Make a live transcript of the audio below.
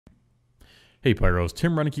Hey Pyros,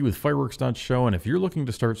 Tim Renicky with Fireworks.show, and if you're looking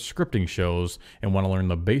to start scripting shows and want to learn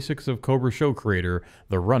the basics of Cobra Show Creator,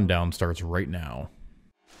 the rundown starts right now.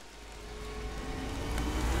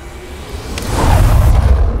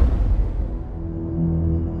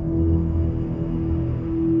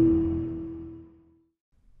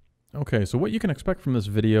 Okay, so what you can expect from this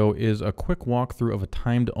video is a quick walkthrough of a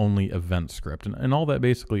timed-only event script. And all that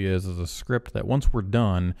basically is a script that once we're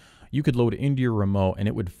done, you could load into your remote and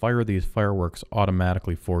it would fire these fireworks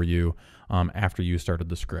automatically for you after you started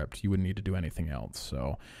the script. You wouldn't need to do anything else.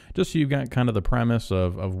 So just so you've got kind of the premise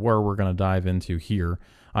of where we're going to dive into here.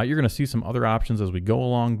 You're going to see some other options as we go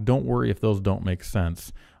along. Don't worry if those don't make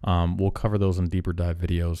sense. We'll cover those in deeper dive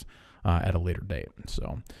videos at a later date. So,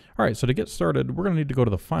 all right, so to get started, we're going to need to go to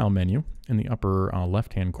the File menu in the upper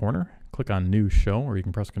left-hand corner. Click on New Show, or you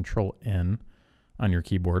can press Control-N on your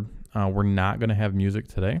keyboard. We're not going to have music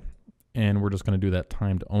today, and we're just going to do that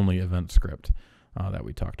timed-only event script that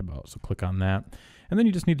we talked about. So click on that, and then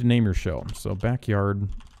you just need to name your show. So Backyard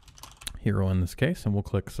Hero in this case, and we'll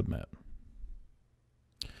click Submit.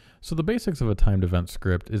 So the basics of a timed event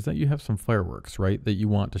script is that you have some fireworks, right, that you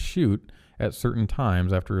want to shoot at certain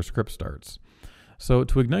times after a script starts. So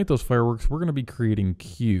to ignite those fireworks, we're going to be creating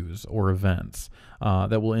cues or events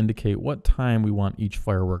that will indicate what time we want each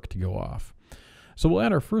firework to go off. So we'll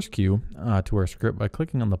add our first cue to our script by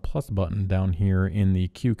clicking on the plus button down here in the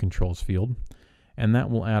cue controls field. And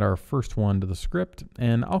that will add our first one to the script.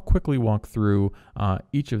 And I'll quickly walk through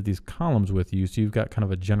each of these columns with you so you've got kind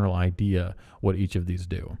of a general idea what each of these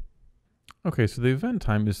do. Okay, so the event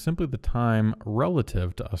time is simply the time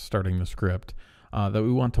relative to us starting the script that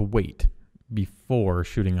we want to wait before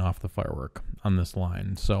shooting off the firework on this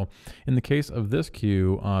line. So in the case of this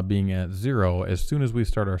cue being at 0, as soon as we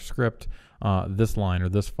start our script, this line or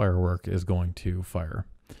this firework is going to fire.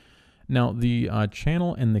 Now the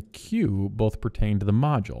channel and the cue both pertain to the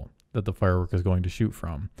module that the firework is going to shoot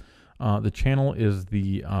from. The channel is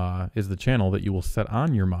the channel that you will set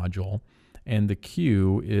on your module, and the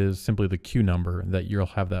cue is simply the cue number that you'll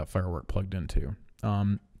have that firework plugged into.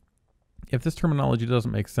 If this terminology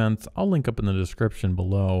doesn't make sense, I'll link up in the description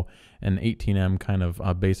below an 18M kind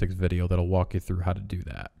of basics video that'll walk you through how to do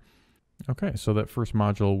that. Okay, so that first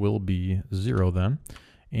module will be 0 then.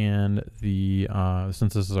 And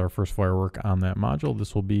since this is our first firework on that module,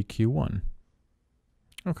 this will be Q1.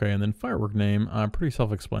 Okay, and then firework name, pretty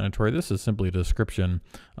self-explanatory. This is simply a description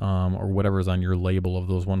or whatever's on your label of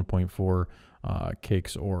those 1.4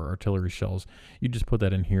 cakes or artillery shells. You just put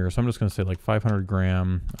that in here. So I'm just going to say like 500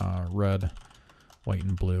 gram red, white,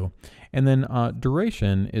 and blue. And then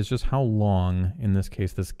duration is just how long, in this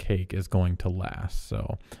case, this cake is going to last.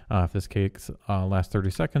 So if this cake lasts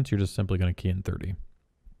 30 seconds, you're just simply going to key in 30.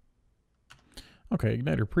 Okay,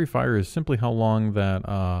 igniter pre-fire is simply how long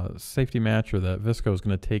that safety match or that Visco is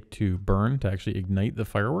going to take to burn to actually ignite the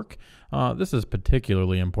firework. This is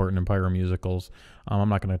particularly important in pyro-musicals. I'm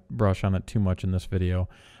not going to brush on it too much in this video.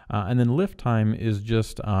 And then lift time is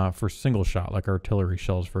just for single shot, like artillery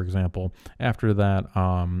shells, for example. After that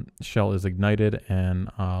shell is ignited and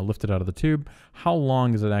lifted out of the tube, how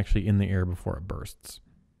long is it actually in the air before it bursts?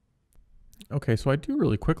 Okay, so I do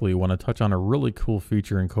really quickly want to touch on a really cool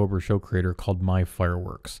feature in Cobra Show Creator called My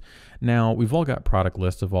Fireworks. Now, we've all got product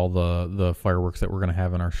lists of all the fireworks that we're going to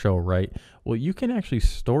have in our show, right? Well, you can actually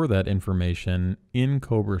store that information in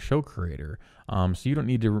Cobra Show Creator. So you don't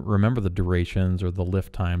need to remember the durations or the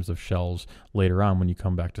lift times of shells later on when you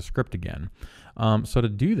come back to script again. So to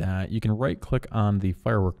do that, you can right-click on the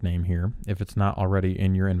firework name here, if it's not already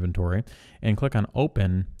in your inventory, and click on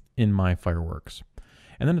Open in My Fireworks.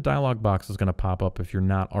 And then a dialog box is going to pop up if you're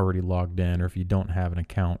not already logged in or if you don't have an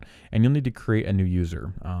account. And you'll need to create a new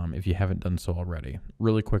user if you haven't done so already.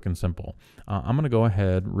 Really quick and simple. I'm going to go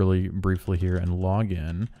ahead really briefly here and log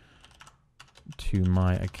in to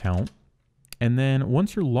my account. And then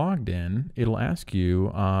once you're logged in, it'll ask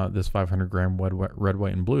you this 500 gram red,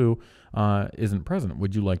 white, and blue isn't present.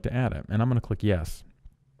 Would you like to add it? And I'm going to click yes.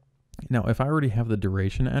 Now, if I already have the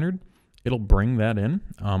duration entered, it'll bring that in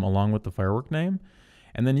along with the firework name.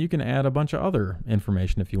 And then you can add a bunch of other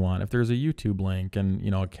information if you want. If there's a YouTube link and,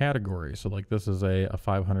 you know, a category. So like this is a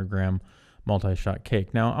 500 gram multi-shot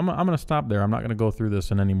cake. Now I'm going to stop there. I'm not going to go through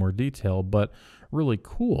this in any more detail, but really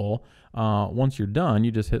cool. Once you're done,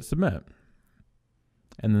 you just hit submit.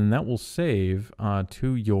 And then that will save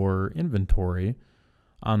to your inventory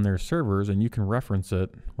on their servers, and you can reference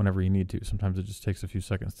it whenever you need to. Sometimes it just takes a few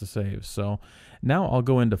seconds to save. So now I'll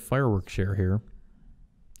go into Firework Share here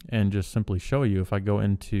and just simply show you. If I go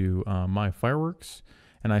into my fireworks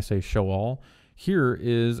and I say show all, here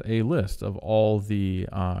is a list of all the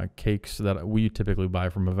cakes that we typically buy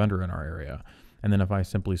from a vendor in our area. And then if I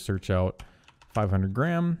simply search out 500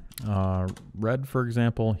 gram red, for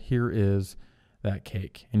example, here is that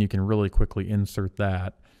cake. And you can really quickly insert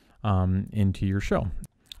that into your show.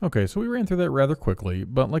 Okay, so we ran through that rather quickly,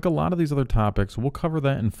 but like a lot of these other topics, we'll cover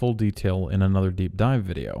that in full detail in another deep dive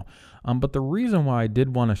video. But the reason why I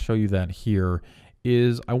did want to show you that here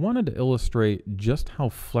is I wanted to illustrate just how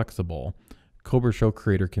flexible Cobra Show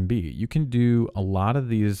Creator can be. You can do a lot of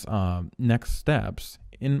these next steps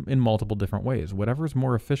in multiple different ways, whatever is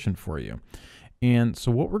more efficient for you. And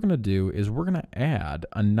so what we're going to do is we're going to add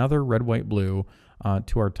another red, white, blue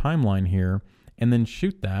to our timeline here, and then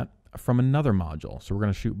shoot that from another module. So we're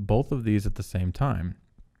going to shoot both of these at the same time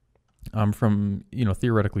from,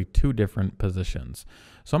 theoretically 2 different positions.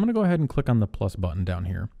 So I'm going to go ahead and click on the plus button down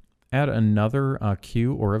here, add another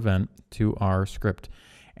cue or event to our script.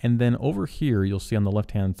 And then over here, you'll see on the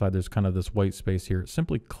left-hand side, there's kind of this white space here.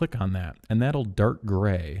 Simply click on that, and that'll dark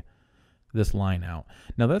gray this line out.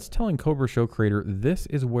 Now that's telling Cobra Show Creator, this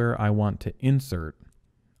is where I want to insert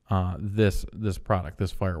this product,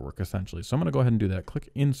 this firework, essentially. So I'm going to go ahead and do that. Click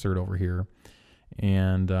insert over here,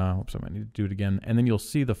 and oops, I might need to do it again. And then you'll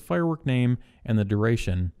see the firework name and the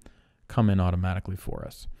duration come in automatically for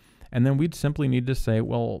us. And then we'd simply need to say,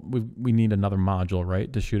 well, we need another module,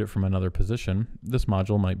 right, to shoot it from another position. This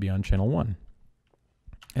module might be on channel 1.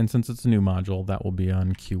 And since it's a new module, that will be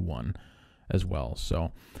on Q1 as well.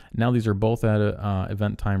 So now these are both at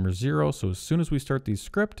event timer 0. So as soon as we start the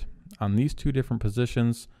script on these 2 different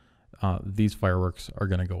positions, these fireworks are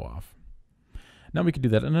going to go off. Now we could do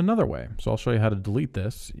that in another way. So I'll show you how to delete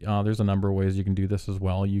this. There's a number of ways you can do this as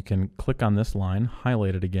well. You can click on this line,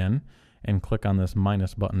 highlight it again, and click on this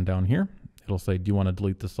minus button down here. It'll say, do you want to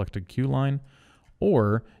delete the selected cue line?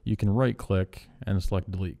 Or you can right click and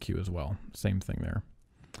select delete cue as well. Same thing there.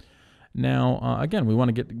 Now, again, we want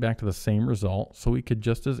to get back to the same result, so we could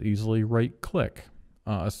just as easily right click,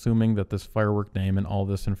 assuming that this firework name and all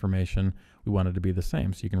this information, we want it to be the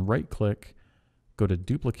same. So you can right click, go to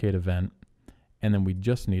duplicate event, and then we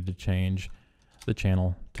just need to change the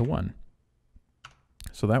channel to 1.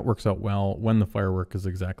 So that works out well when the firework is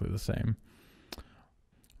exactly the same.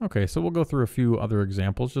 Okay, so we'll go through a few other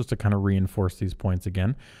examples just to kind of reinforce these points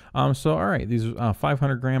again. So all right, these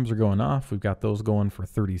 500 grams are going off. We've got those going for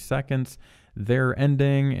 30 seconds. They're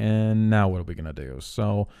ending, and now what are we gonna do?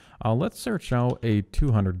 So let's search out a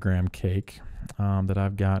 200 gram cake that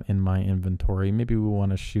I've got in my inventory. Maybe we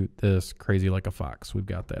wanna shoot this crazy like a fox. We've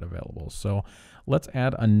got that available. So let's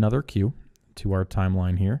add another cue to our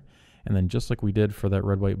timeline here. And then just like we did for that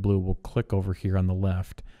red, white, blue, we'll click over here on the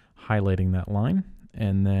left, highlighting that line,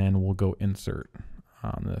 and then we'll go insert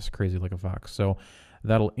on this crazy like a fox. So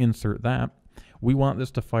that'll insert that. We want this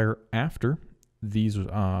to fire after these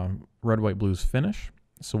red, white, blues finish.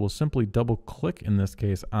 So we'll simply double click in this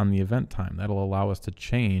case on the event time. That'll allow us to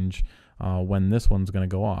change when this one's going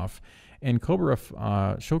to go off. And Cobra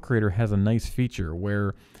Show Creator has a nice feature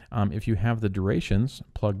where if you have the durations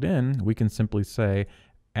plugged in, we can simply say,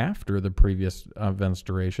 after the previous event's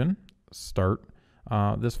duration, start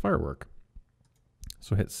this firework.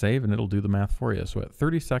 So hit save and it'll do the math for you. So at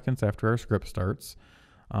 30 seconds after our script starts,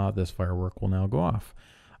 this firework will now go off.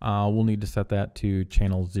 We'll need to set that to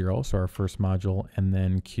channel 0, so our first module, and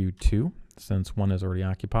then Q2, since 1 is already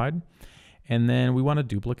occupied. And then we want to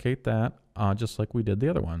duplicate that just like we did the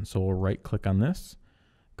other one. So we'll right click on this,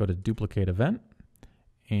 go to duplicate event,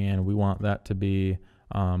 and we want that to be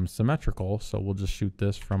symmetrical, so we'll just shoot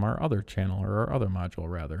this from our other channel, or our other module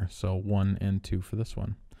rather. So 1 and 2 for this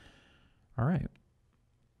one. All right.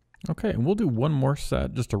 Okay, and we'll do one more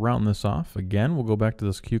set just to round this off. Again, we'll go back to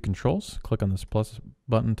this cue controls, click on this plus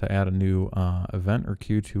button to add a new event or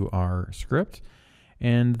cue to our script.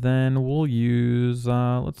 And then we'll use,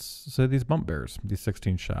 let's say these bump bears, these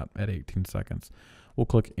 16 shot at 18 seconds. We'll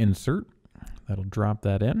click insert, that'll drop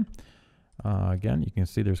that in. Again, you can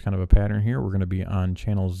see there's kind of a pattern here. We're gonna be on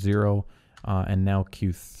channel 0 and now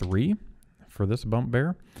Q3 for this bump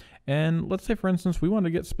bear. And let's say, for instance, we want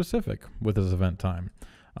to get specific with this event time.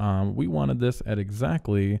 We wanted this at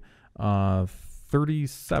exactly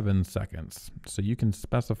 37 seconds. So you can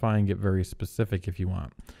specify and get very specific if you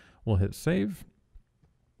want. We'll hit save.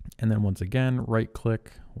 And then once again, right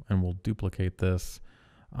click, and we'll duplicate this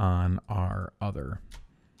on our other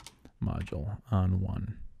module on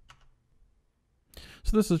 1.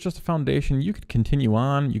 So this is just a foundation. You could continue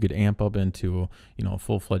on. You could amp up into, a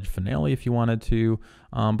full-fledged finale if you wanted to.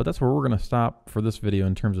 But that's where we're going to stop for this video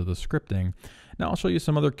in terms of the scripting. Now I'll show you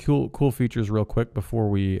some other cool features real quick before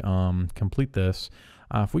we complete this.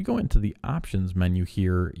 If we go into the options menu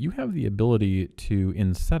here, you have the ability to,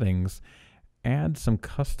 in settings, add some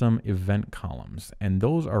custom event columns, and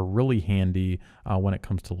those are really handy when it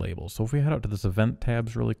comes to labels. So if we head out to this event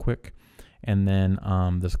tabs really quick, and then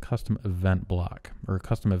this custom event block, or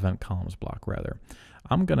custom event columns block rather,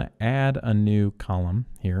 I'm going to add a new column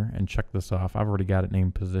here and check this off. I've already got it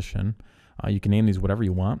named position. You can name these whatever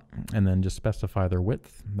you want, and then just specify their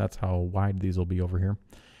width. That's how wide these will be over here.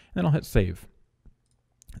 And then I'll hit save.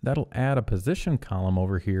 That'll add a position column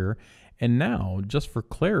over here. And now, just for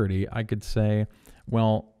clarity, I could say,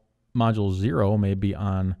 well, module 0 may be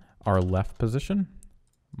on our left position.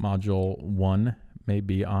 Module 1 may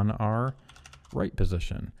be on our right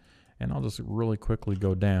position. And I'll just really quickly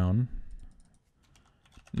go down.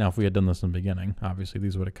 Now, if we had done this in the beginning, obviously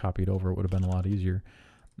these would have copied over. It would have been a lot easier.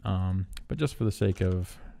 But just for the sake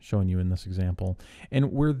of showing you in this example.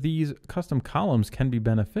 And where these custom columns can be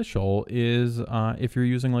beneficial is if you're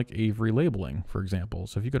using like Avery labeling, for example.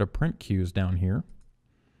 So if you go to print cues down here,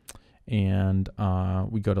 and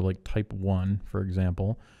we go to like type 1, for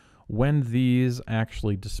example, when these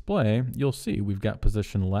actually display, you'll see we've got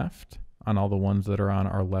position left on all the ones that are on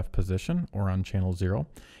our left position or on channel 0.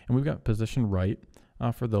 And we've got position right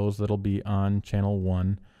for those that'll be on channel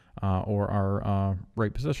 1 or our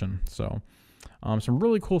right position. So some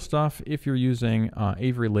really cool stuff if you're using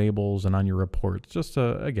Avery labels and on your reports, just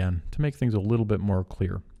again, to make things a little bit more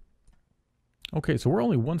clear. Okay, so we're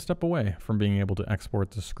only one step away from being able to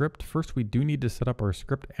export the script. First, we do need to set up our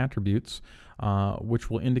script attributes, which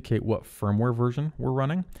will indicate what firmware version we're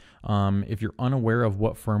running. If you're unaware of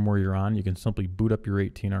what firmware you're on, you can simply boot up your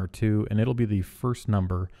 18R2 and it'll be the first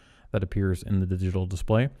number that appears in the digital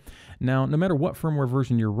display. Now, no matter what firmware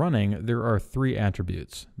version you're running, there are 3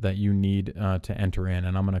 attributes that you need to enter in,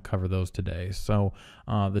 and I'm going to cover those today. So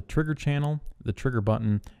the trigger channel, the trigger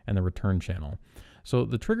button, and the return channel. So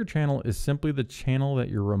the trigger channel is simply the channel that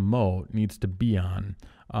your remote needs to be on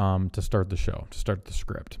to start the show, to start the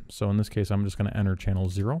script. So in this case, I'm just going to enter channel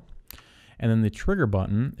 0. And then the trigger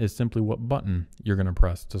button is simply what button you're going to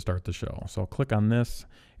press to start the show. So I'll click on this.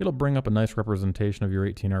 It'll bring up a nice representation of your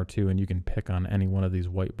 18R2, and you can pick on any one of these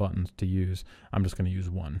white buttons to use. I'm just going to use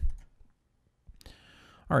one.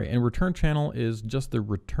 All right, and return channel is just the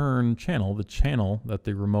return channel, the channel that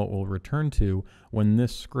the remote will return to when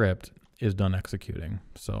this script is done executing.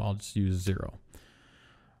 So I'll just use 0.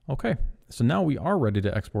 Okay, so now we are ready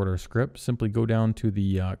to export our script. Simply go down to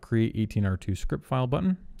the Create 18R2 script file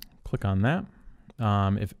button. Click on that.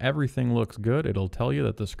 If everything looks good, it'll tell you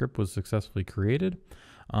that the script was successfully created.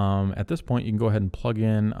 At this point, you can go ahead and plug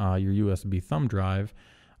in your USB thumb drive.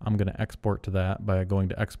 I'm going to export to that by going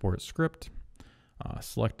to Export Script,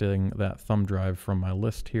 selecting that thumb drive from my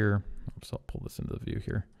list here. Oops, I'll pull this into the view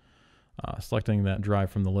here. Selecting that drive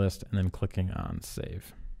from the list and then clicking on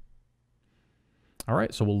Save. All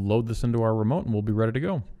right, so we'll load this into our remote and we'll be ready to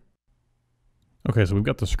go. Okay, so we've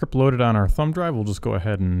got the script loaded on our thumb drive. We'll just go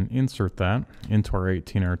ahead and insert that into our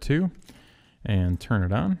 18R2 and turn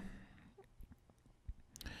it on.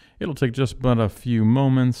 It'll take just about a few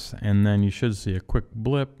moments, and then you should see a quick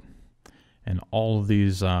blip, and all of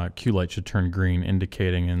these cue lights should turn green,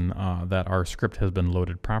 indicating that our script has been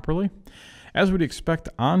loaded properly. As we'd expect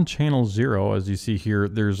on channel 0, as you see here,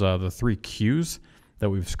 there's the 3 cues that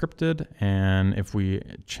we've scripted, and if we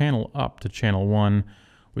channel up to channel 1,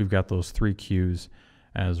 we've got those 3 cues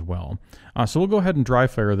as well. So we'll go ahead and dry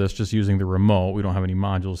fire this just using the remote. We don't have any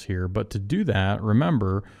modules here, but to do that,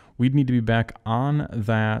 remember, we'd need to be back on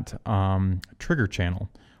that trigger channel,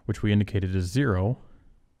 which we indicated as 0.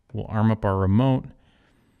 We'll arm up our remote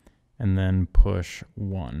and then push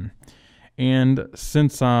 1. And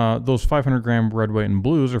since those 500 gram red, white, and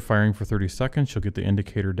blues are firing for 30 seconds, you'll get the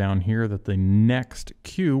indicator down here that the next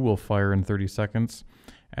cue will fire in 30 seconds,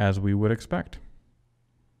 as we would expect.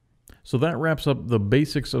 So that wraps up the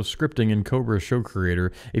basics of scripting in Cobra Show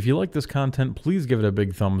Creator. If you like this content, please give it a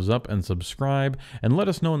big thumbs up and subscribe, and let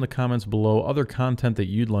us know in the comments below other content that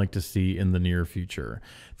you'd like to see in the near future.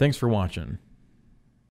 Thanks for watching.